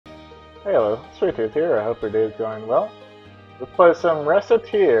Hey, hello, Recettear here. I hope your day is going well. Let's play some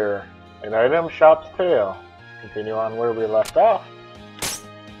Recettear, an item shop's tale. Continue on where we left off.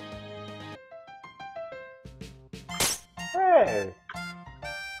 Hey!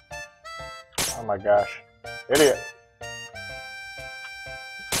 Oh my gosh. Idiot.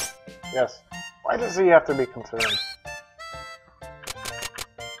 Yes. Why does he have to be concerned?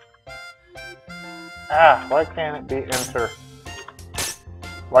 Ah, why can't it be enter?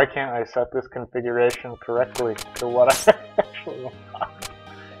 Why can't I set this configuration correctly to what I actually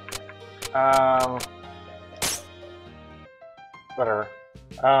want? Whatever.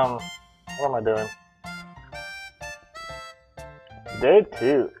 What am I doing? Day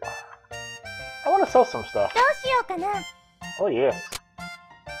 2. I want to sell some stuff. Oh yes.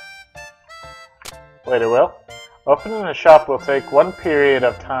 Wait, it will? Opening a shop will take 1 period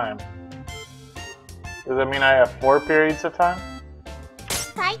of time. Does that mean I have 4 periods of time?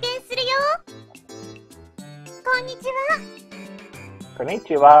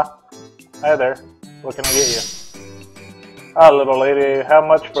 Konnichiwa. Hi there. What can I get you? Oh, little lady, how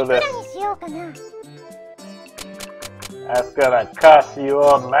much for this? That's gonna cost you,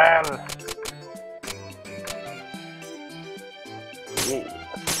 old man.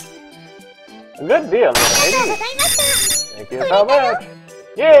 Yes. A good deal, little lady. Thank you so much.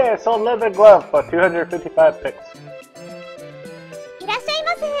 Yeah, sold leather glove for 255 picks.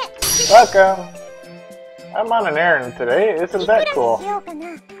 Welcome. I'm on an errand today. Isn't that cool?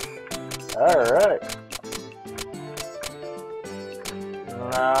 Alright.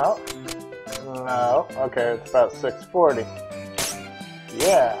 No. No. Okay, it's about 640.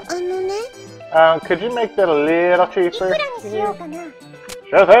 Yeah. Could you make that a little cheaper?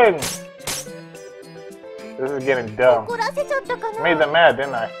 Sure thing. This is getting dumb. Made them mad,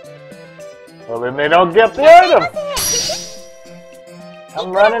 didn't I? Well, then they don't get the item.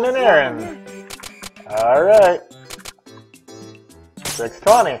 I'm running an errand. Alright.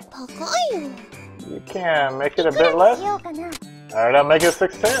 620. You can make it a bit less? Alright, I'll make it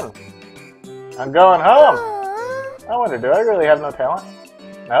 610. I'm going home. I wonder, do I really have no talent?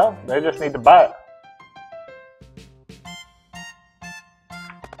 No, they just need to buy it.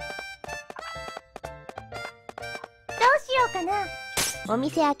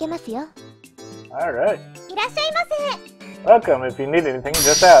 Alright. Welcome. If you need anything,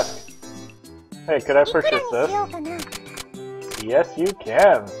 just ask. Hey, could I purchase this? Yes, you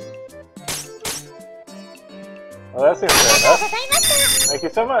can. Well, that seems fair enough. Thank you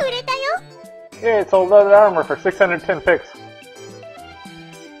so much. Yeah, it sold leather armor for 610 picks.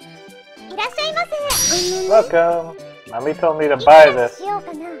 Welcome. Mommy told me to buy this.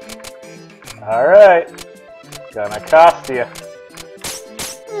 Alright. Gonna cost you.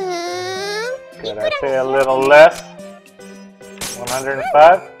 Could I pay a little less?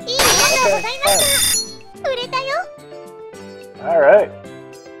 105? Okay, fine. Alright.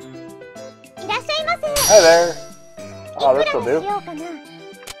 Hi there. Oh, this will do.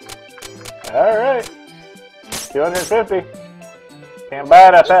 Alright. 250. Can't buy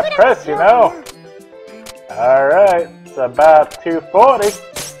it at that price, you know. Alright. It's about 240.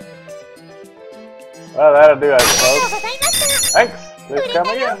 Well, that'll do, I suppose. Thanks. Please come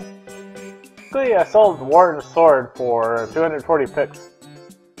again. Luckily, I sold Warden's sword for 240 picks.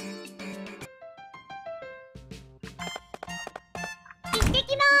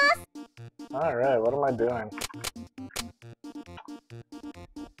 Alright, what am I doing?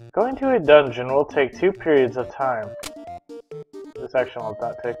 Going to a dungeon will take 2 periods of time. This action will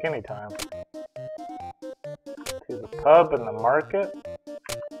not take any time. To the pub and the market.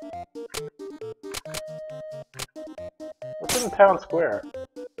 What's in the town square?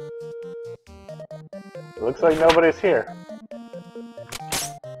 It looks like nobody's here.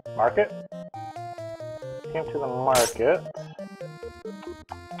 Market? Came to the market.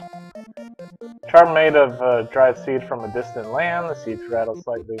 Charm made of dried seed from a distant land. The seeds rattle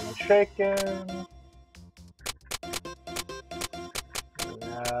slightly when shaken.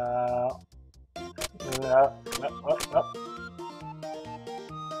 No. No. No. No. No.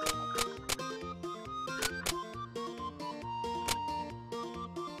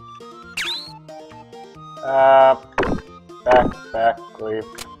 Back, leave.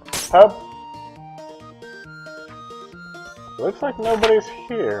 Pub? Looks like nobody's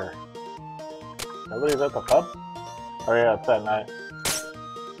here. Nobody's at the pub? Oh yeah, it's at night.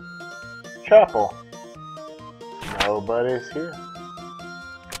 Chapel. Nobody's here.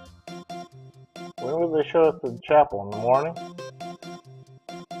 When would they show us the chapel? In the morning?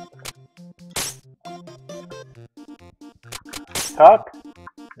 Talk?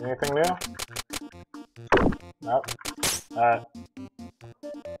 Anything new? Nope. Alright.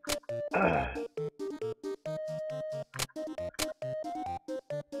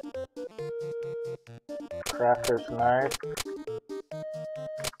 Crafter's knife.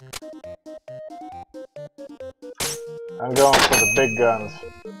 I'm going for the big guns.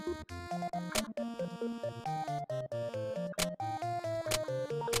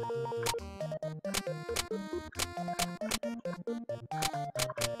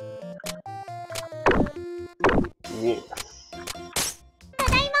 Yes.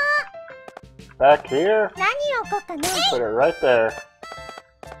 Back here. Put it right there.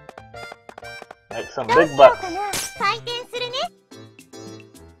 Make some big bucks.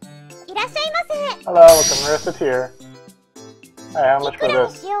 Hello, welcome to Recettear. Hey, how much for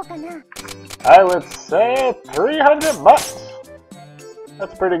this? I would say 300 bucks.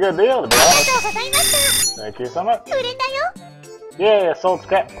 That's a pretty good deal, to be honest. Thank you so much. Yeah, sold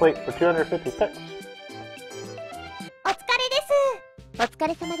scrap plate for 256.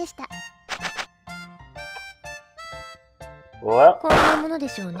 Well,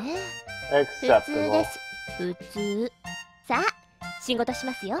 acceptable.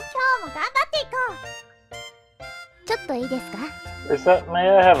 Reset, may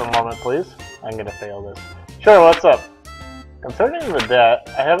I have a moment, please? I'm gonna fail this. Sure, what's up? Concerning the debt,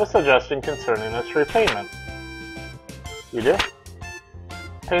 I have a suggestion concerning its repayment. You do?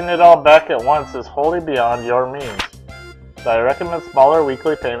 Paying it all back at once is wholly beyond your means, so I recommend smaller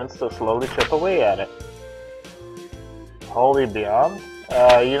weekly payments to slowly chip away at it. Wholly beyond?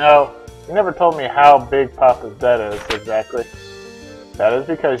 You know, you never told me how big Papa's debt is exactly. That is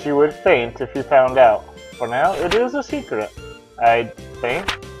because you would faint if you found out. For now, it is a secret. I'd faint.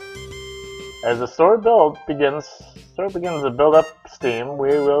 As the store begins to build up steam, we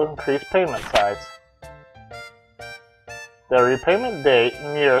will increase payment size. The repayment date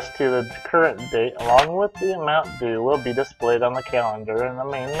nearest to the current date, along with the amount due, will be displayed on the calendar in the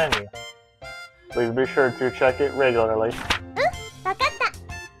main menu. Please be sure to check it regularly.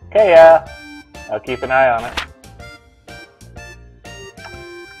 Okay, I'll keep an eye on it.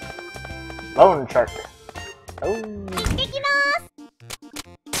 Loan chart. Oh.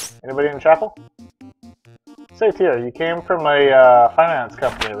 Anybody in the chapel? Recettear, you came from a finance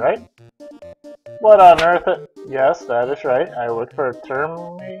company, right? What on earth? Yes, that is right. I work for a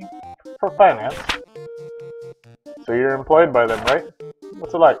firm for finance. So you're employed by them, right?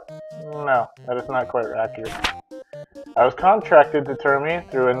 What's it like? No, that is not quite accurate. I was contracted to Termi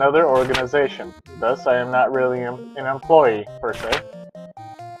through another organization. Thus, I am not really an employee, per se.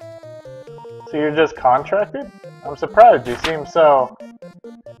 So you're just contracted? I'm surprised you seem so...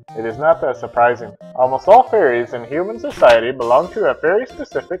 It is not that surprising. Almost all fairies in human society belong to a very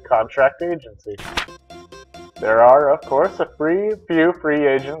specific contract agency. There are, of course, a few free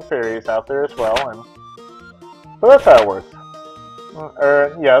agent fairies out there as well, but that's how it works.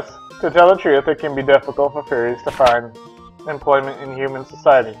 Yes, to tell the truth, it can be difficult for fairies to find employment in human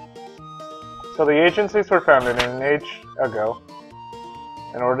society. So the agencies were founded an age ago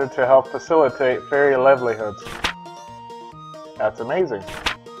in order to help facilitate fairy livelihoods. That's amazing.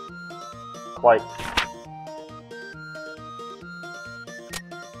 Quite.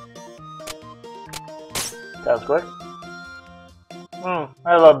 That's great. I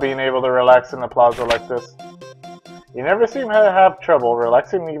love being able to relax in the plaza like this. You never seem to have trouble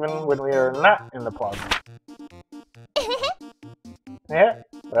relaxing even when we are not in the plaza. Yeah,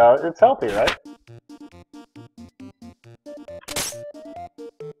 well, it's healthy, right?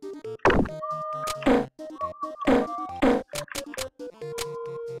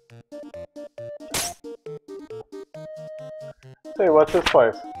 Say, what's this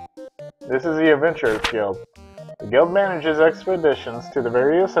place? This is the Adventurers Guild. The guild manages expeditions to the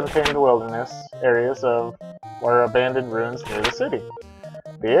various untamed wilderness areas or abandoned ruins near the city.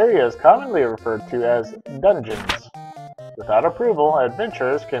 The area is commonly referred to as dungeons. Without approval,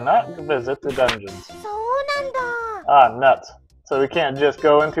 adventurers cannot visit the dungeons. Ah, nuts. So we can't just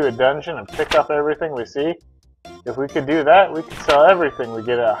go into a dungeon and pick up everything we see? If we could do that, we could sell everything. We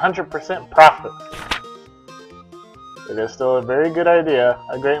get 100% profit. It is still a very good idea.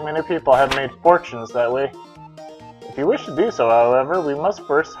 A great many people have made fortunes that way. If you wish to do so, however, we must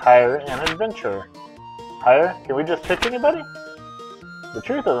first hire an adventurer. Hire? Can we just pick anybody? The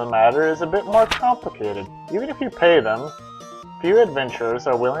truth of the matter is a bit more complicated. Even if you pay them, few adventurers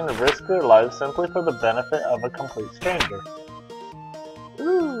are willing to risk their lives simply for the benefit of a complete stranger.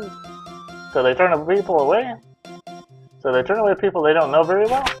 Ooh. So they turn people away? So they turn away people they don't know very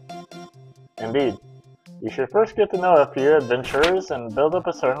well? Indeed. You should first get to know a few adventurers and build up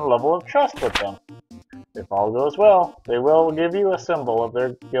a certain level of trust with them. If all goes well, they will give you a symbol of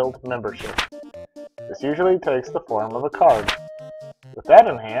their guild membership. This usually takes the form of a card. With that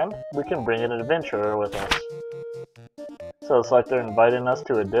in hand, we can bring an adventurer with us. So it's like they're inviting us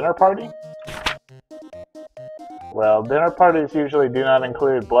to a dinner party? Well, dinner parties usually do not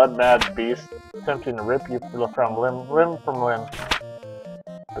include blood-mad beasts attempting to rip you from limb from limb.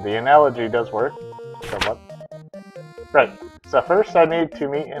 But the analogy does work, somewhat. Right, so first I need to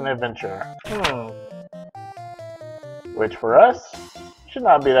meet an adventurer. Which for us, should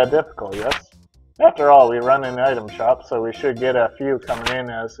not be that difficult, yes? After all, we run an item shop, so we should get a few coming in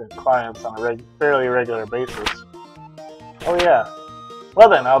as clients on a fairly regular basis. Oh yeah. Well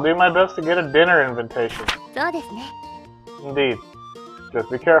then, I'll do my best to get a dinner invitation. Indeed. Just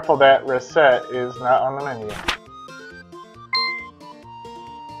be careful that Recette is not on the menu.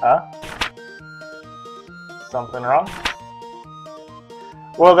 Huh? Something wrong?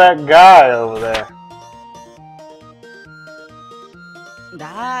 Well, that guy over there.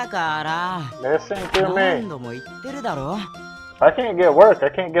 Listen to me. If I can't get work, I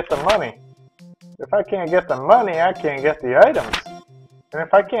can't get the money. If I can't get the money, I can't get the items. And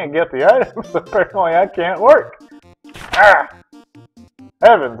if I can't get the items, apparently I can't work. Ah!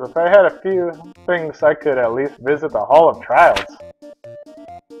 Heavens, if I had a few things, I could at least visit the Hall of Trials.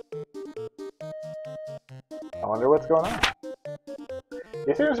 I wonder what's going on.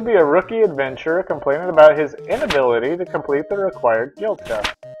 He seems to be a rookie adventurer complaining about his inability to complete the required guild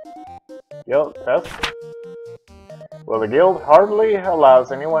test. Guild test? Well, the guild hardly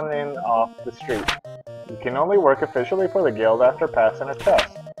allows anyone in off the street. You can only work officially for the guild after passing a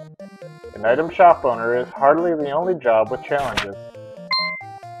test. An item shop owner is hardly the only job with challenges.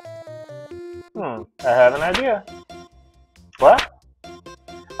 I have an idea. What?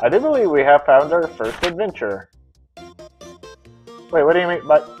 I do believe we have found our first adventurer. Wait, what do you mean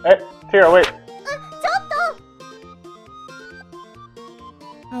by... Hey, Tira, wait.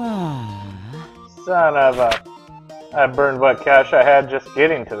 Son of a... I burned what cash I had just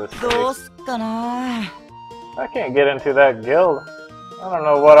getting to this place. I can't get into that guild. I don't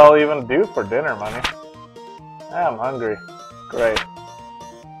know what I'll even do for dinner money. I'm hungry. Great.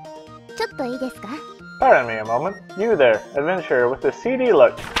 Pardon me a moment. You there, adventurer with the CD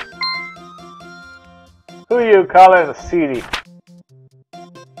look. Who you calling CD?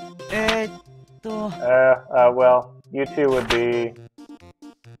 Well, you two would be...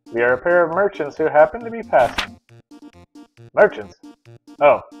 We are a pair of merchants who happen to be passing. Merchants?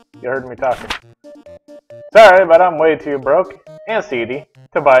 Oh, you heard me talking. Sorry, but I'm way too broke, and seedy,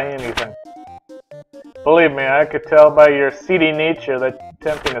 to buy anything. Believe me, I could tell by your seedy nature that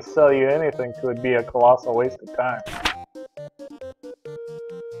attempting to sell you anything would be a colossal waste of time.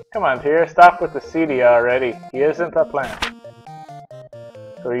 Come on, Tyr, stop with the seedy already. He isn't a plant.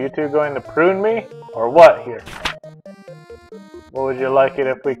 So are you two going to prune me, or what here? What would you like it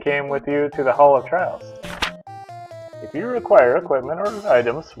if we came with you to the Hall of Trials? If you require equipment or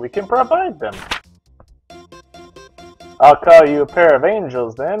items, we can provide them. I'll call you a pair of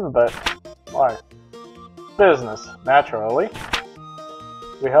angels then, but why? Business, naturally.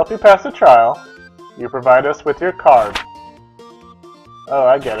 We help you pass the trial. You provide us with your card. Oh,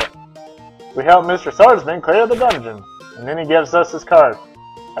 I get it. We help Mr. Swordsman clear the dungeon, and then he gives us his card.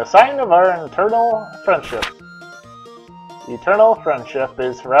 A sign of our eternal friendship. Eternal friendship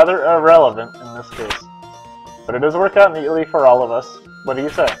is rather irrelevant in this case. But it does work out neatly for all of us. What do you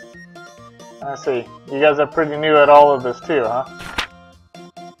say? I see. You guys are pretty new at all of this too, huh?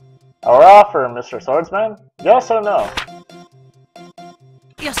 Our offer, Mr. Swordsman? Yes or no?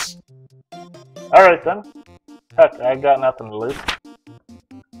 Yes! Alright then. Heck, I got nothing to lose.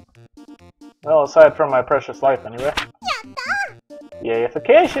 Well, aside from my precious life anyway.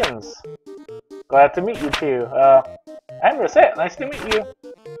 Yayifications! Glad to meet you two. I'm Recette. Nice to meet you.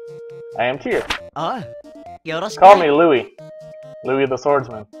 I am Tyr. Call me Louis. Louis the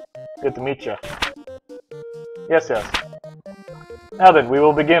Swordsman. Good to meet you. Yes, yes. Now then, we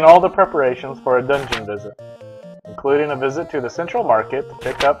will begin all the preparations for a dungeon visit, including a visit to the central market to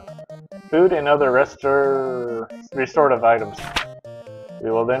pick up food and other restorative items.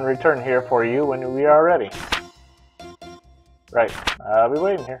 We will then return here for you when we are ready. Right, I'll be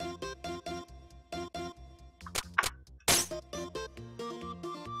waiting here.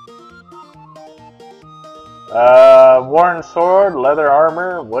 Worn sword, leather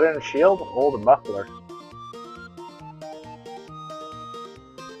armor, wooden shield, old muffler.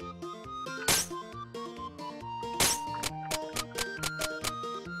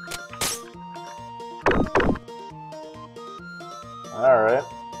 Alright.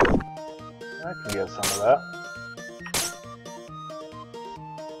 I can get some of that.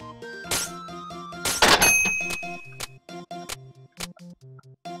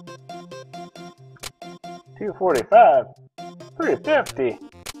 $245, $350.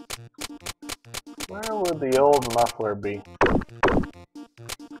 Where would the old muffler be?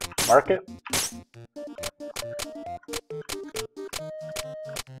 Market?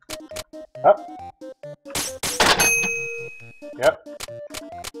 Up. Yep.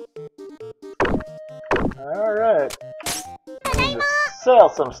 Alright. Need to sell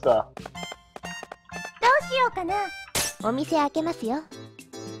some stuff.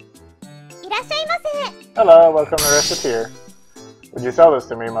 Hello, welcome to Recettear. Would you sell this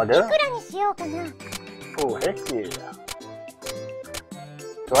to me, my girl? Oh, heck yeah.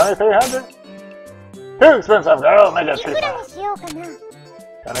 2,300? Too expensive, girl. Make it cheaper.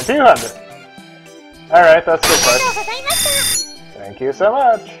 2,200. Alright, that's good price. Thank you so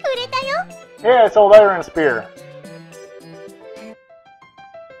much. Yeah, I sold Iron Spear.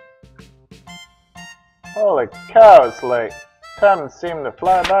 Holy cow, it's late. Time seemed to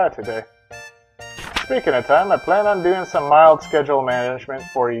fly by today. Speaking of time, I plan on doing some mild schedule management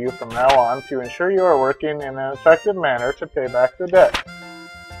for you from now on to ensure you are working in an effective manner to pay back the debt.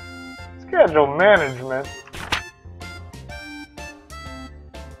 Schedule management?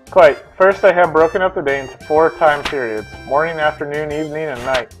 Quite. First, I have broken up the day into 4 time periods: morning, afternoon, evening, and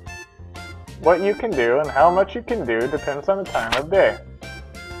night. What you can do and how much you can do depends on the time of day.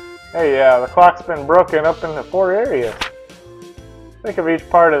 Hey, yeah, the clock's been broken up into 4 areas. Think of each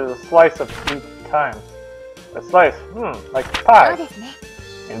part as a slice of sweet time. A slice, like pie.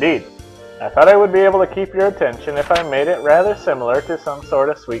 Indeed. I thought I would be able to keep your attention if I made it rather similar to some sort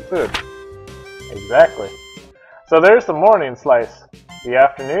of sweet food. Exactly. So there's the morning slice. The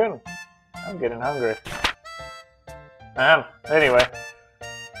afternoon? I'm getting hungry. Anyway.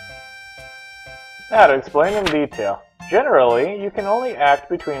 Now to explain in detail. Generally, you can only act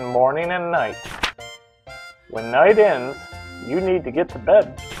between morning and night. When night ends, you need to get to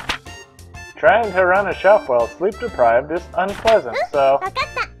bed. Trying to run a shop while sleep-deprived is unpleasant, so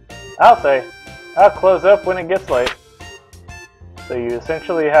I'll close up when it gets late. So you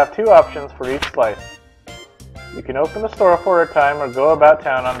essentially have 2 options for each slice. You can open the store for a time or go about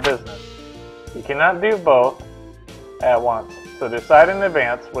town on business. You cannot do both at once, so decide in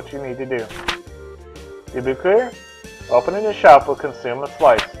advance what you need to do. To be clear, opening the shop will consume a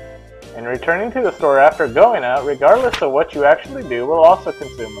slice, and returning to the store after going out, regardless of what you actually do, will also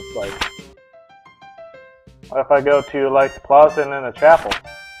consume a slice. What if I go to, like, the plaza and then a chapel?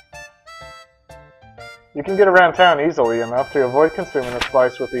 You can get around town easily enough to avoid consuming a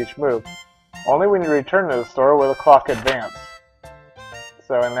slice with each move, only when you return to the store with a clock advance.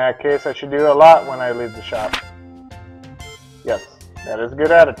 So in that case, I should do a lot when I leave the shop. Yes, that is a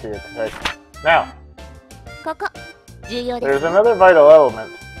good attitude to take. Now, there's another vital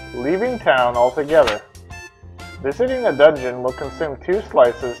element: leaving town altogether. Visiting a dungeon will consume 2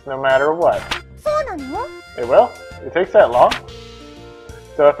 slices no matter what. It will? It takes that long?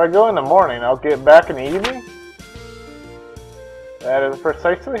 So if I go in the morning, I'll get back in the evening? That is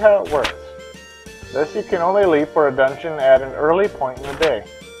precisely how it works. Thus you can only leave for a dungeon at an early point in the day.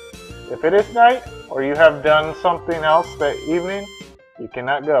 If it is night, or you have done something else that evening, you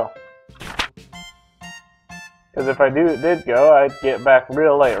cannot go. Because if I did go, I'd get back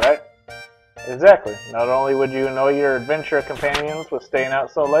real late, right? Exactly. Not only would you annoy your adventure companions with staying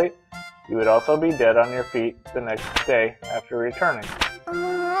out so late, you would also be dead on your feet the next day after returning.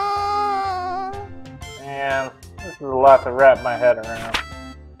 Man, this is a lot to wrap my head around.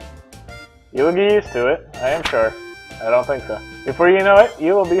 You will get used to it, I am sure. I don't think so. Before you know it,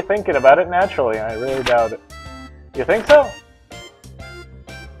 you will be thinking about it naturally. I really doubt it. You think so?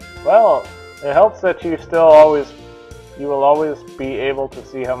 Well, it helps that you will always be able to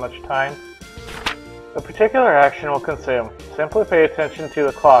see how much time a particular action will consume. Simply pay attention to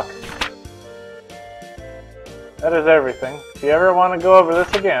the clock. That is everything. If you ever want to go over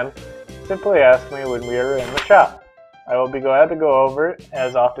this again, simply ask me when we are in the shop. I will be glad to go over it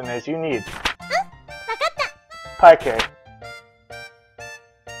as often as you need. Pie cake.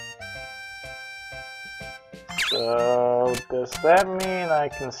 So, does that mean I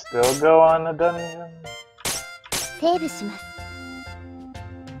can still go on the dungeon?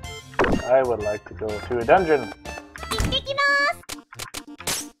 I would like to go to a dungeon.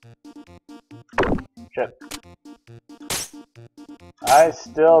 Shit. I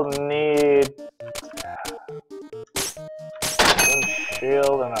still need one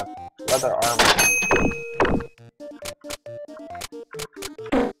shield and a leather armor.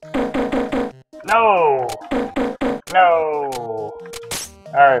 No! No!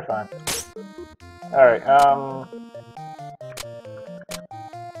 Alright, fine. Alright,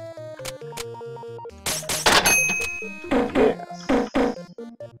 yes.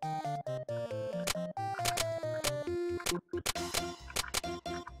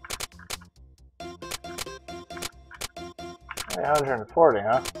 $140,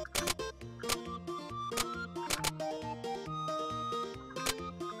 huh?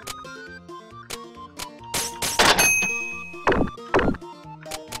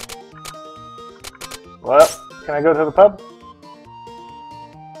 Well, can I go to the pub?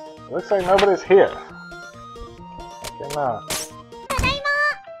 Looks like nobody's here. Cannot.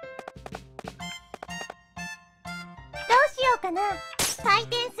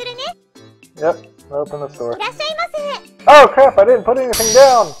 Yep, open the store. Oh crap, I didn't put anything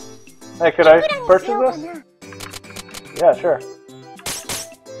down! Hey, could I purchase this? Yeah, sure.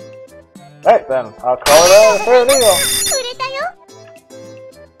 Right then, I'll call it a fair deal.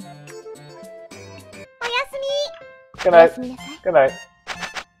 Good night. Good night.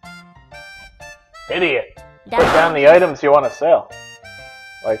 Idiot. Put down the items you want to sell.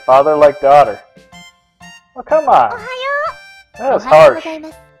 Like father, like daughter. Oh, come on. That was harsh.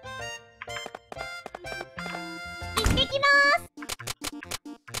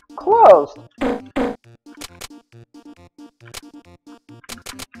 Closed.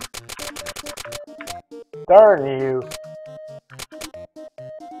 Darn you.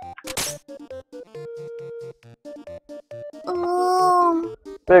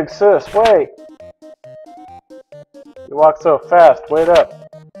 Big sis, wait. You walk so fast, wait up.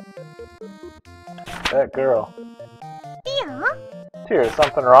 That girl. Tear, is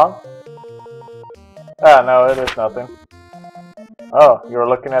something wrong? Ah, no, it is nothing. Oh, you were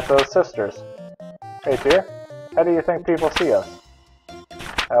looking at those sisters. Hey, Tear, how do you think people see us?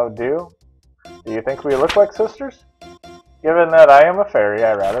 How do? Do you think we look like sisters? Given that I am a fairy,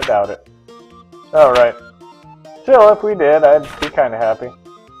 I rather doubt it. Oh, right. Still, if we did, I'd be kinda happy.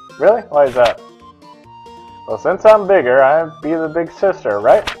 Really? Why is that? Well, since I'm bigger, I'd be the big sister,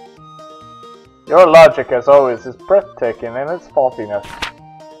 right? Your logic, as always, is breathtaking in its faultiness.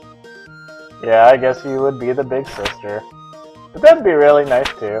 Yeah, I guess you would be the big sister. But that'd be really nice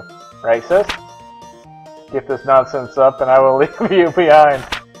too. Right, sis? Get this nonsense up and I will leave you behind.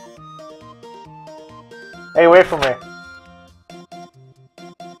 Hey, wait for me.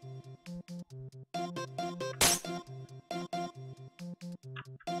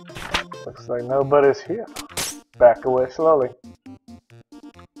 Looks like nobody's here. Back away slowly.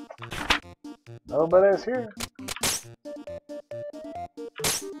 Nobody's here.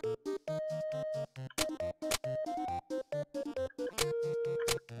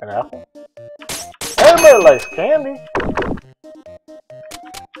 An apple? Everybody likes candy.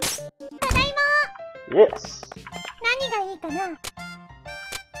 Yes.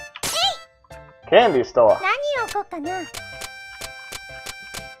 Candy store.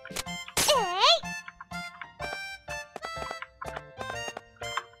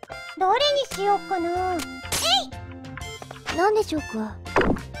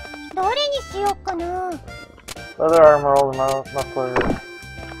 Leather armor, all the muffler.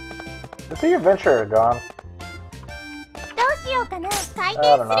 Is the adventurer gone? I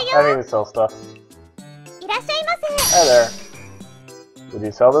don't know. I need to sell stuff. Hi there. Would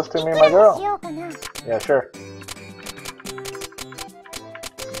you sell this to me, my girl? Yeah, sure.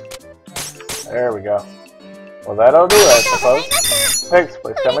 There we go. Well, that'll do, I suppose. Thanks,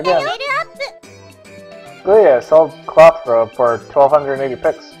 please come again. Oh yeah, I sold cloth robe for 1,280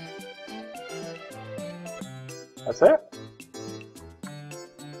 picks. That's it?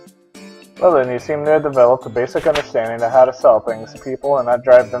 Well then, you seem to have developed a basic understanding of how to sell things to people and not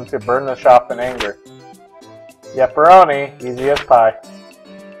drive them to burn the shop in anger. Yepperoni, easy as pie.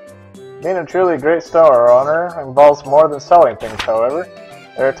 Being a truly great store owner involves more than selling things, however.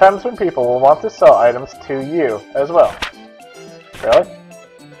 There are times when people will want to sell items to you as well. Really?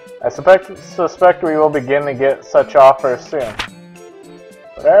 I suspect we will begin to get such offers soon.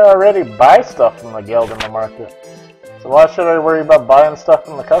 But I already buy stuff from the guild in the market. So why should I worry about buying stuff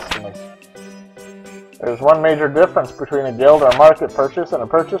from the customers? There's one major difference between a guild or market purchase and a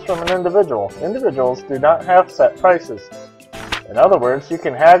purchase from an individual. Individuals do not have set prices. In other words, you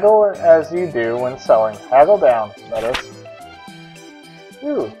can haggle as you do when selling. Haggle down, that is.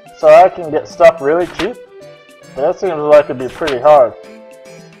 Ooh, so I can get stuff really cheap? That seems like it'd be pretty hard.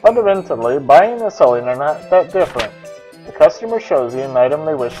 Fundamentally, buying and selling are not that different. The customer shows you an item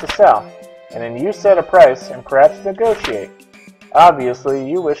they wish to sell, and then you set a price and perhaps negotiate. Obviously,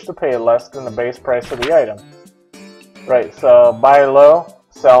 you wish to pay less than the base price of the item. Right, so buy low,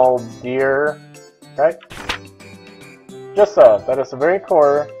 sell dear, right? Just so, that is the very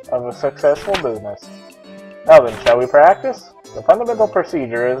core of a successful business. Now then, shall we practice? The fundamental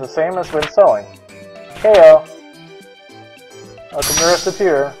procedure is the same as when selling. KO. Welcome to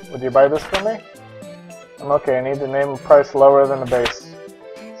Recettear. Would you buy this from me? I'm okay, I need to name a price lower than the base.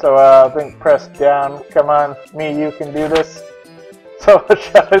 So, I think press down. Come on, me, you can do this. So, what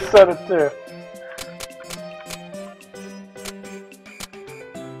shall I set it to?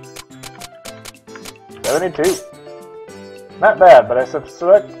 $72. Not bad, but I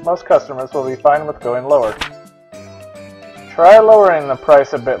suspect most customers will be fine with going lower. Try lowering the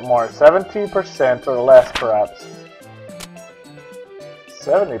price a bit more, 70% or less perhaps.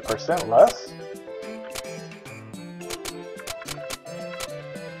 70% less?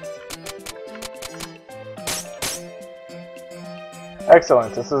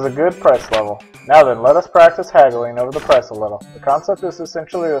 Excellent, this is a good price level. Now then, let us practice haggling over the price a little. The concept is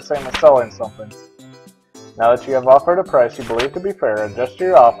essentially the same as selling something. Now that you have offered a price you believe to be fair, adjust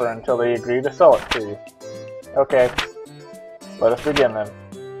your offer until they agree to sell it to you. Okay, let us begin then.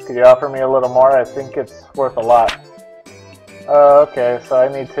 Could you offer me a little more? I think it's worth a lot. Okay, so I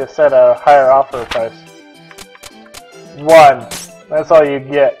need to set a higher offer price. 1. That's all you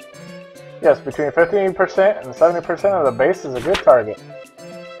get. Yes, between 15% and 70% of the base is a good target.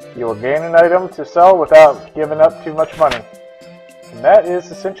 You will gain an item to sell without giving up too much money. And that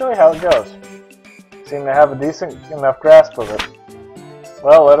is essentially how it goes. You seem to have a decent enough grasp of it.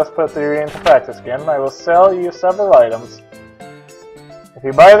 Well, let us put theory into practice again. I will sell you several items. If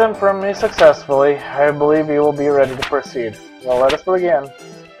you buy them from me successfully, I believe you will be ready to proceed. Well, let us begin.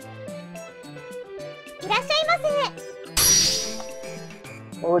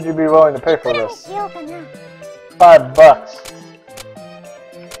 What would you be willing to pay for this? $5.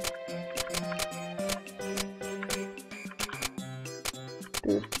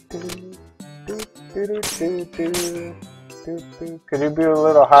 Could you be a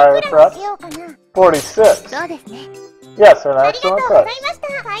little higher, perhaps? 46. Yes, an excellent price.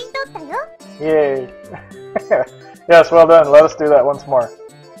 Yay. Yes, well done. Let us do that once more.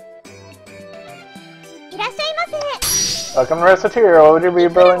 Welcome to Recettear. What would you be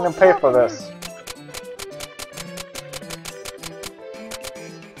willing to pay for this?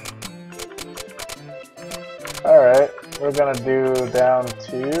 Alright, we're gonna do down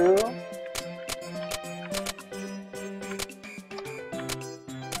to...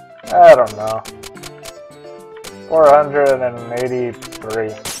 I don't know.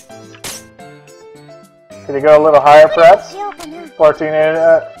 483. Could you go a little higher, perhaps?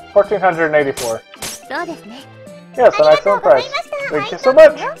 1484. Yes, an excellent price. Thank you so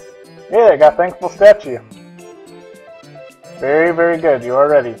much. Yeah, I got thankful statue. Very, very good. You are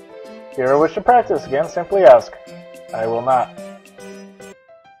ready. If you ever wish to practice again, simply ask. I will not.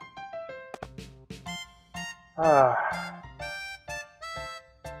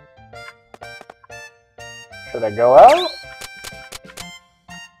 Should I go out?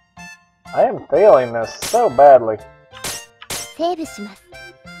 I am failing this so badly.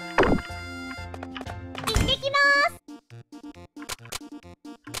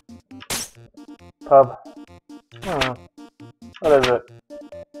 Pub. What is it?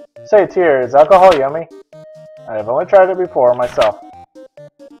 Recettear, is alcohol yummy? I have only tried it before myself.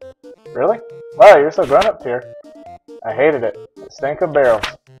 Really? Wow, you're so grown up, Tier. I hated it. It stank of barrels.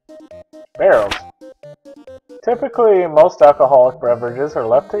 Barrels? Typically, most alcoholic beverages are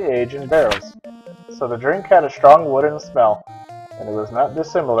left to age in barrels, so the drink had a strong wooden smell, and it was not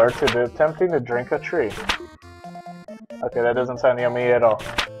dissimilar to attempting to drink a tree. Okay, that doesn't sound yummy at all.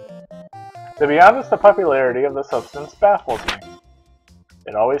 To be honest, the popularity of the substance baffles me.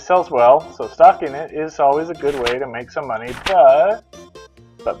 It always sells well, so stocking it is always a good way to make some money, but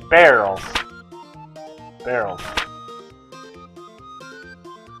barrels. Barrels.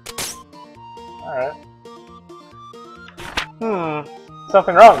 Alright.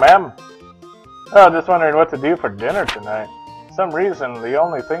 Something wrong, ma'am? Oh, just wondering what to do for dinner tonight. For some reason, the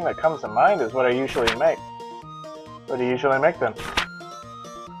only thing that comes to mind is what I usually make. What do you usually make then?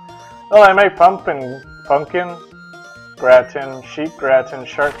 Well, I make pumpkin gratin, sheep gratin,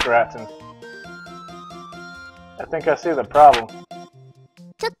 shark gratin. I think I see the problem.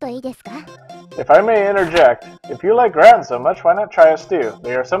 If I may interject, if you like gratin so much, why not try a stew?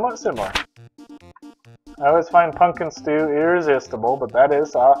 They are somewhat similar. I always find pumpkin stew irresistible, but that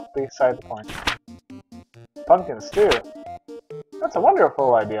is beside the point. Pumpkin stew? That's a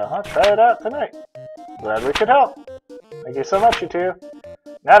wonderful idea. I'll try it out tonight. Glad we could help. Thank you so much, you two.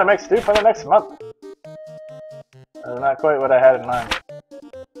 Now to make stew for the next month. That's not quite what I had in mind.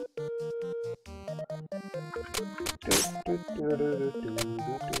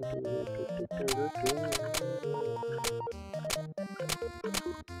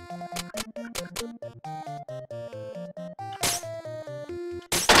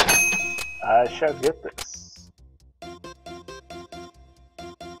 I shall get this.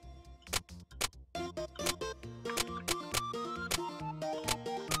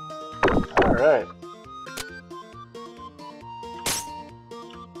 Alright.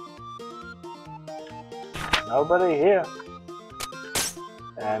 Nobody here.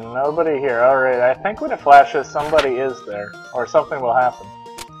 And nobody here. Alright, I think when it flashes, somebody is there. Or something will happen.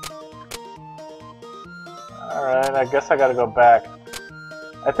 Alright, I guess I gotta go back.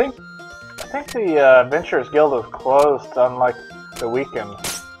 I think the Adventurers Guild is closed on like the weekend.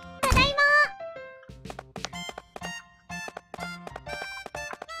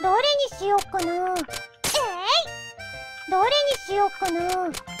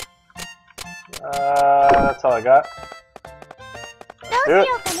 That's all I got. Do it.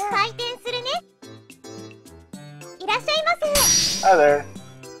 Hi there.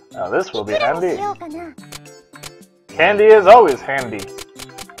 Now this will be handy. Candy is always handy.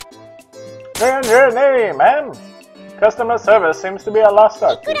 380, man! Customer service seems to be a lost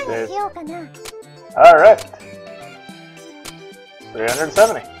art these days. Alright.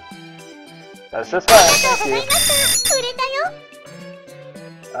 370. That's just fine, thank you.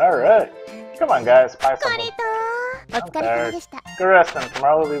 Alright. Come on guys, buy something. I'm tired. Go resting,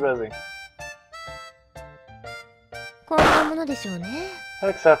 tomorrow we'll be busy.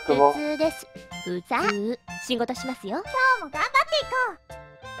 Acceptable.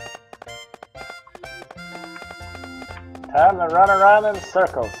 Time to run around in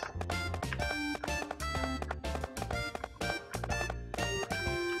circles.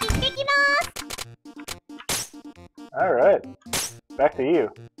 Alright, back to you.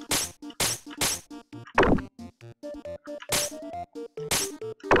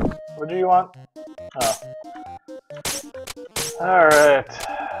 What do you want? Oh. Alright.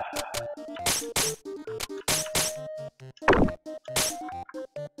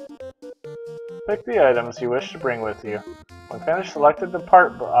 Pick the items you wish to bring with you. When finished, select the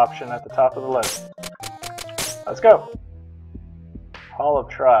depart option at the top of the list. Let's go! Hall of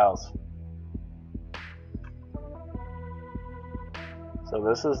Trials. So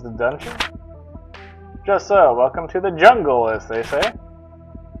this is the dungeon? Just so, welcome to the jungle, as they say.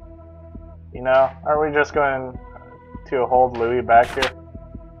 You know, are we just going to hold Louis back here?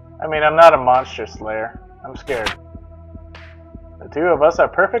 I mean, I'm not a monster slayer. I'm scared. The two of us are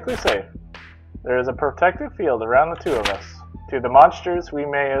perfectly safe. There is a protective field around the two of us. To the monsters, we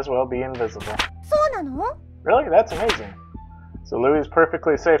may as well be invisible. Really? That's amazing. So Louis is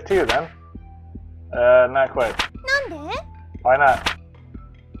perfectly safe too, then? Not quite. Why not?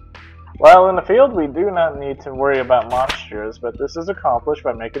 While in the field, we do not need to worry about monsters, but this is accomplished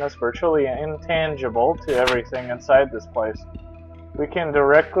by making us virtually intangible to everything inside this place. We can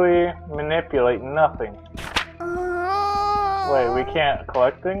directly manipulate nothing. Wait, we can't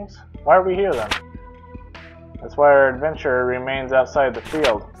collect things? Why are we here then? That's why our adventurer remains outside the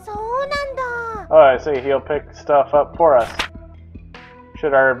field. Oh, I see. He'll pick stuff up for us.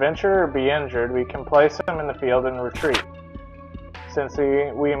 Should our adventurer be injured, we can place him in the field and retreat. Since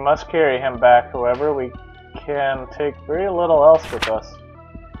we must carry him back, however, we can take very little else with us.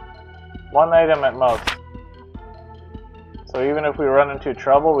 One item at most. So even if we run into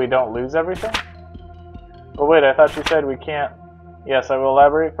trouble, we don't lose everything? But wait, I thought you said we can't. Yes, I will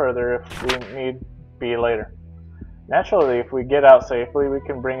elaborate further if we need be later. Naturally, if we get out safely, we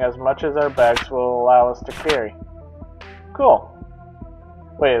can bring as much as our bags will allow us to carry. Cool.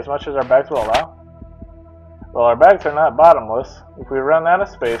 Wait, as much as our bags will allow? Well, our bags are not bottomless. If we run out of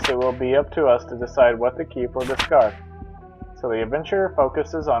space, it will be up to us to decide what to keep or discard. So the adventurer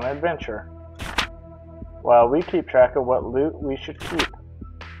focuses on adventure, while we keep track of what loot we should keep.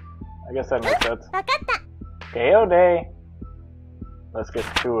 I guess that makes sense. KO day! Let's get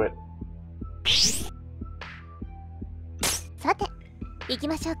to it.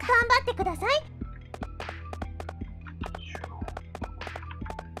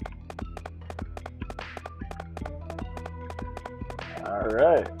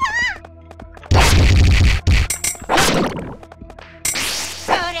 Alright.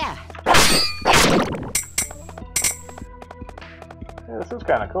 Yeah, this is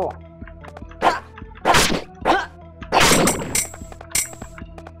kind of cool.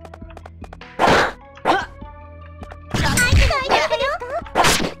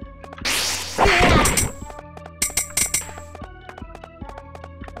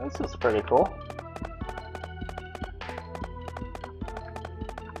 This is pretty cool.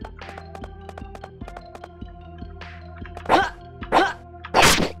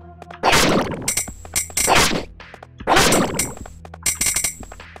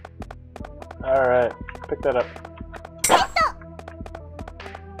 Alright, pick that up.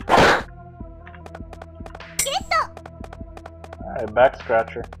 Alright, back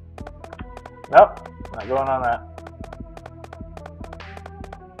scratcher. Nope, not going on that.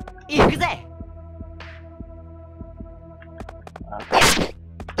 Okay.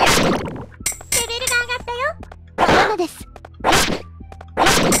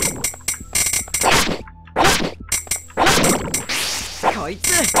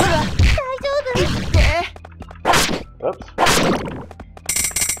 Oops.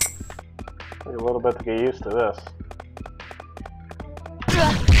 Take a little bit to get used to this.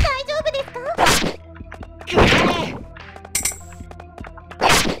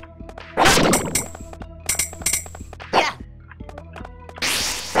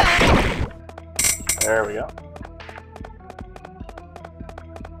 There we go.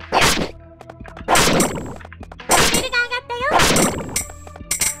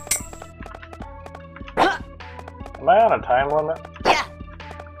 Am I on a time limit?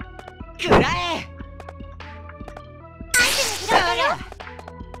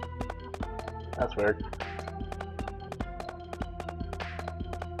 That's weird.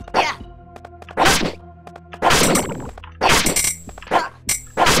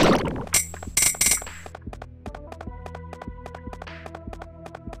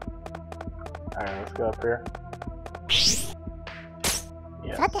 Alright, let's go up here.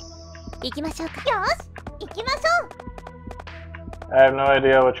 Yes. I have no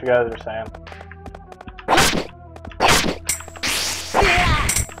idea what you guys are saying.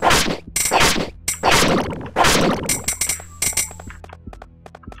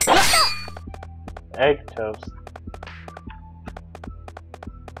 Egg toast.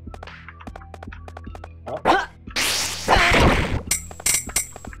 Oh.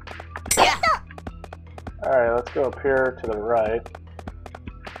 Alright, let's go up here to the right.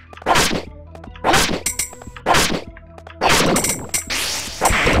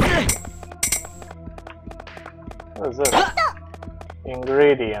 What is this?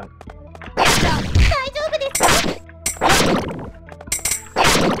 Ingredient.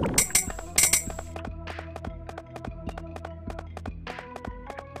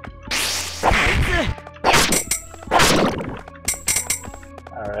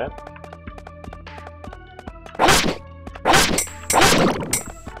 Alright.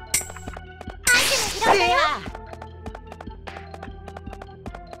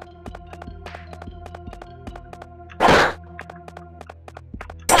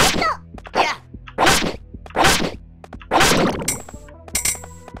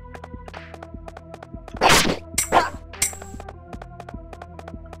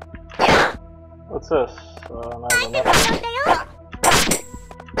 What's this? Not enough.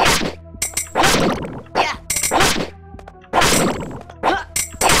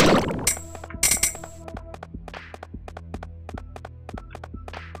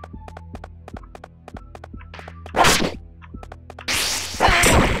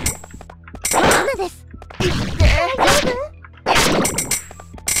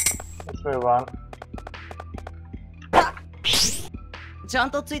 Let's move on. ちゃ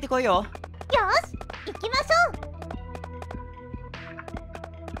んとついてこいよ。行きましょう。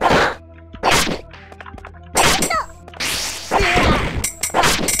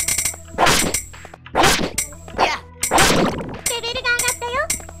レベルが上がったよ。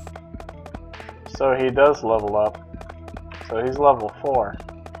So he does level up. So he's level 4.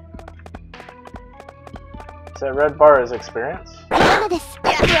 Is that red bar is experience? 7です。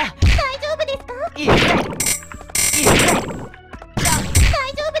大丈夫ですか？大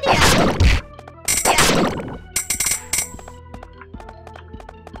丈夫です。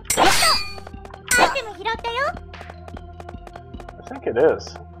I think it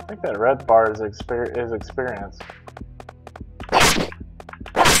is. I think that red bar is experience.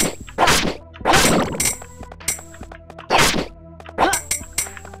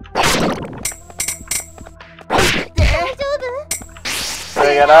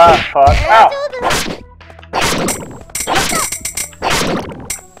 Bring it on, fuck. Ow!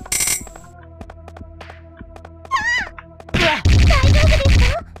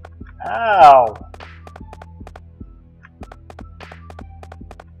 Ow!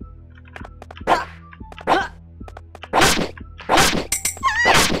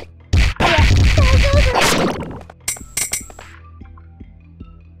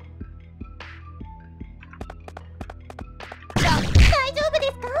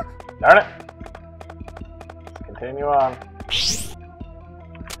 Darn it! Let's continue on.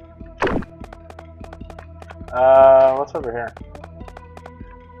 What's over here?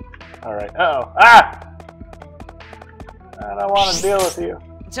 Alright. Uh-oh. Ah! I don't want to deal with you.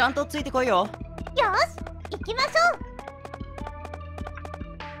 ちゃんとついてこいよ。よし、行きましょう。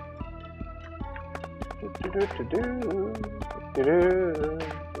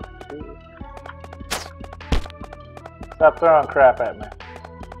Stop throwing crap at me.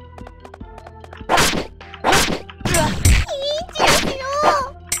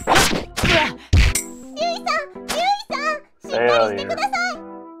 Failure.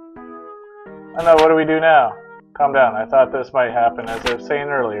 I know, what do we do now? Calm down. I thought this might happen, as I was saying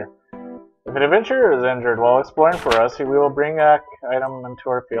earlier. If an adventurer is injured while exploring for us, we will bring back item into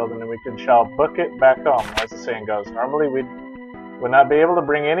our field, and then we shall book it back home, as the saying goes. Normally, we would not be able to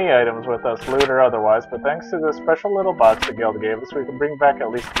bring any items with us, loot or otherwise, but thanks to the special little box the guild gave us, we can bring back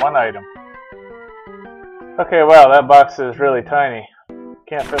at least one item. Okay, wow, that box is really tiny.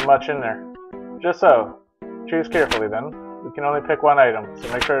 Can't fit much in there. Just so. Choose carefully, then. We can only pick one item, so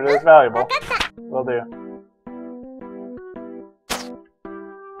make sure it is valuable. Will do.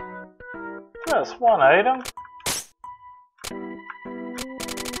 Just one item?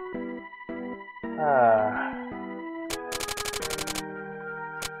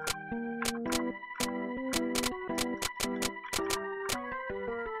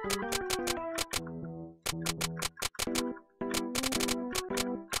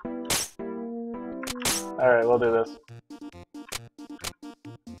 Alright, we'll do this.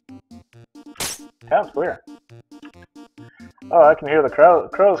 Sounds weird. Oh, I can hear the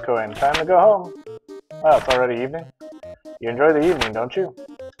crows crowing. Time to go home. Oh, it's already evening? You enjoy the evening, don't you?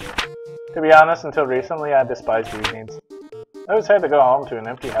 To be honest, until recently, I despised evenings. I always had to go home to an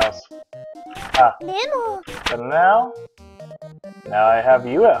empty house. Ah. But now I have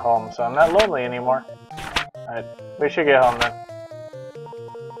you at home, so I'm not lonely anymore. Alright, we should get home then.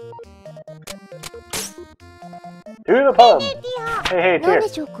 To the pub! Hey, Tear.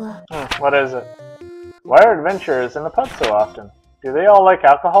 What is it? Why are adventurers in the pub so often? Do they all like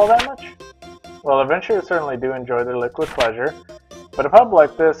alcohol that much? Well, adventurers certainly do enjoy their liquid pleasure, but a pub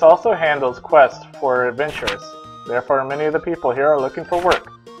like this also handles quests for adventurers. Therefore, many of the people here are looking for work.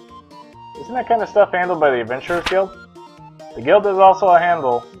 Isn't that kind of stuff handled by the Adventurers Guild? The guild does also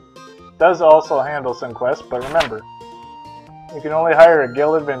handle some quests, but remember, you can only hire a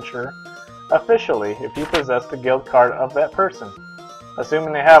guild adventurer officially if you possess the guild card of that person,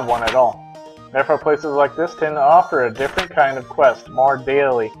 assuming they have one at all. Therefore, places like this tend to offer a different kind of quest, more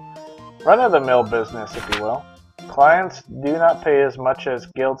daily, run-of-the-mill business, if you will. Clients do not pay as much as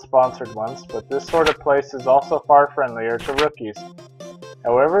guild-sponsored ones, but this sort of place is also far friendlier to rookies.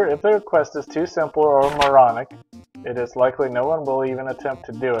 However, if the quest is too simple or moronic, it is likely no one will even attempt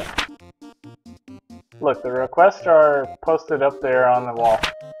to do it. Look, the requests are posted up there on the wall.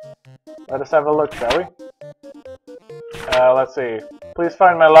 Let us have a look, shall we? Let's see. Please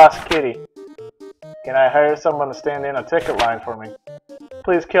find my lost kitty. Can I hire someone to stand in a ticket line for me?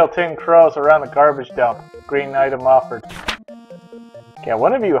 Please kill 10 crows around the garbage dump. Green item offered. Can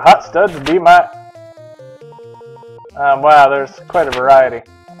one of you hot studs be my... wow, there's quite a variety.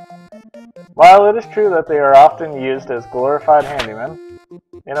 While it is true that they are often used as glorified handymen,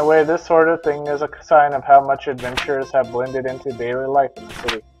 in a way this sort of thing is a sign of how much adventurers have blended into daily life in the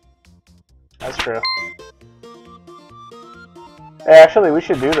city. That's true. Hey, actually, we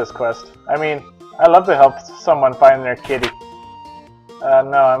should do this quest. I mean, I'd love to help someone find their kitty.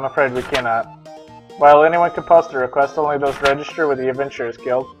 No, I'm afraid we cannot. While anyone can post a request, only those registered with the Adventurers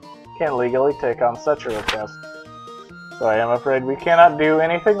Guild can legally take on such a request. So I am afraid we cannot do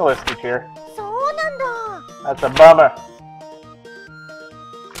anything listed here. That's a bummer.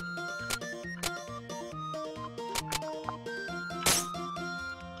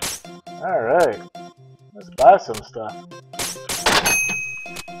 Alright, let's buy some stuff.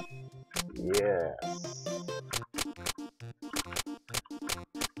 Yes.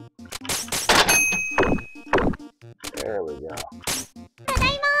 There we go.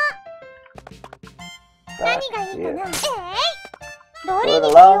 With a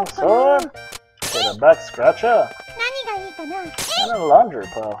long sword, with a back scratcher, and a laundry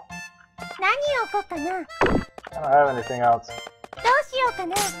pile. I don't have anything else.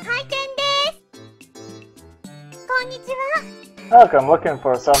 Look, I'm looking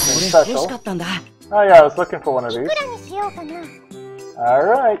for something special. Oh yeah, I was looking for one of these.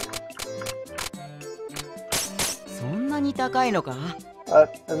 Alright. Isn't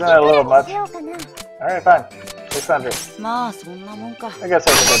that a little much? Alright, fine. 600. I guess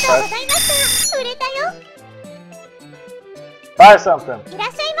that's a good price. Buy something.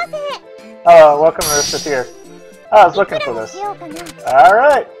 Oh, welcome to Recettear. Oh, I was looking for this.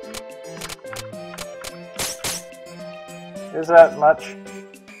 Alright. Is that much?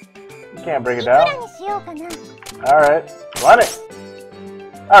 You can't bring it down. Alright. Want it?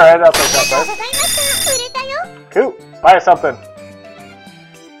 Alright, I'll take that price. Cool. Buy something.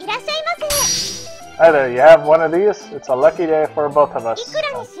 Hi there, you have one of these? It's a lucky day for both of us.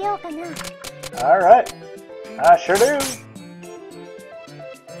 Alright. I sure do.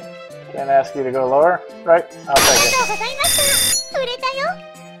 Can't ask you to go lower. Right, I'll take it.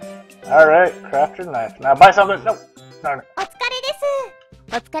 Alright, craft your knife. Now buy something. Nope. No.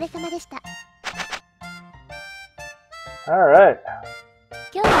 Alright.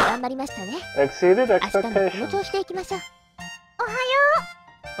 今日も頑張りましたね。 Exceeded 明日もこの expectations. 調子でいきましょう。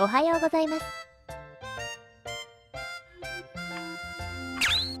おはようございます。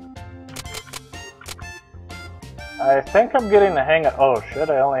 I think I'm getting the hang of. Oh shit!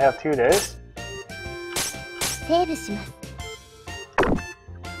 I only have 2 days. セーブします。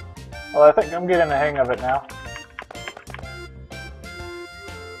 Well, I think I'm getting the hang of it now.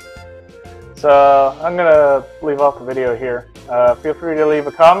 So I'm gonna leave off the video here. Feel free to leave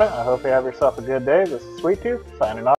a comment. I hope you have yourself a good day. This is Sweet Tooth signing off.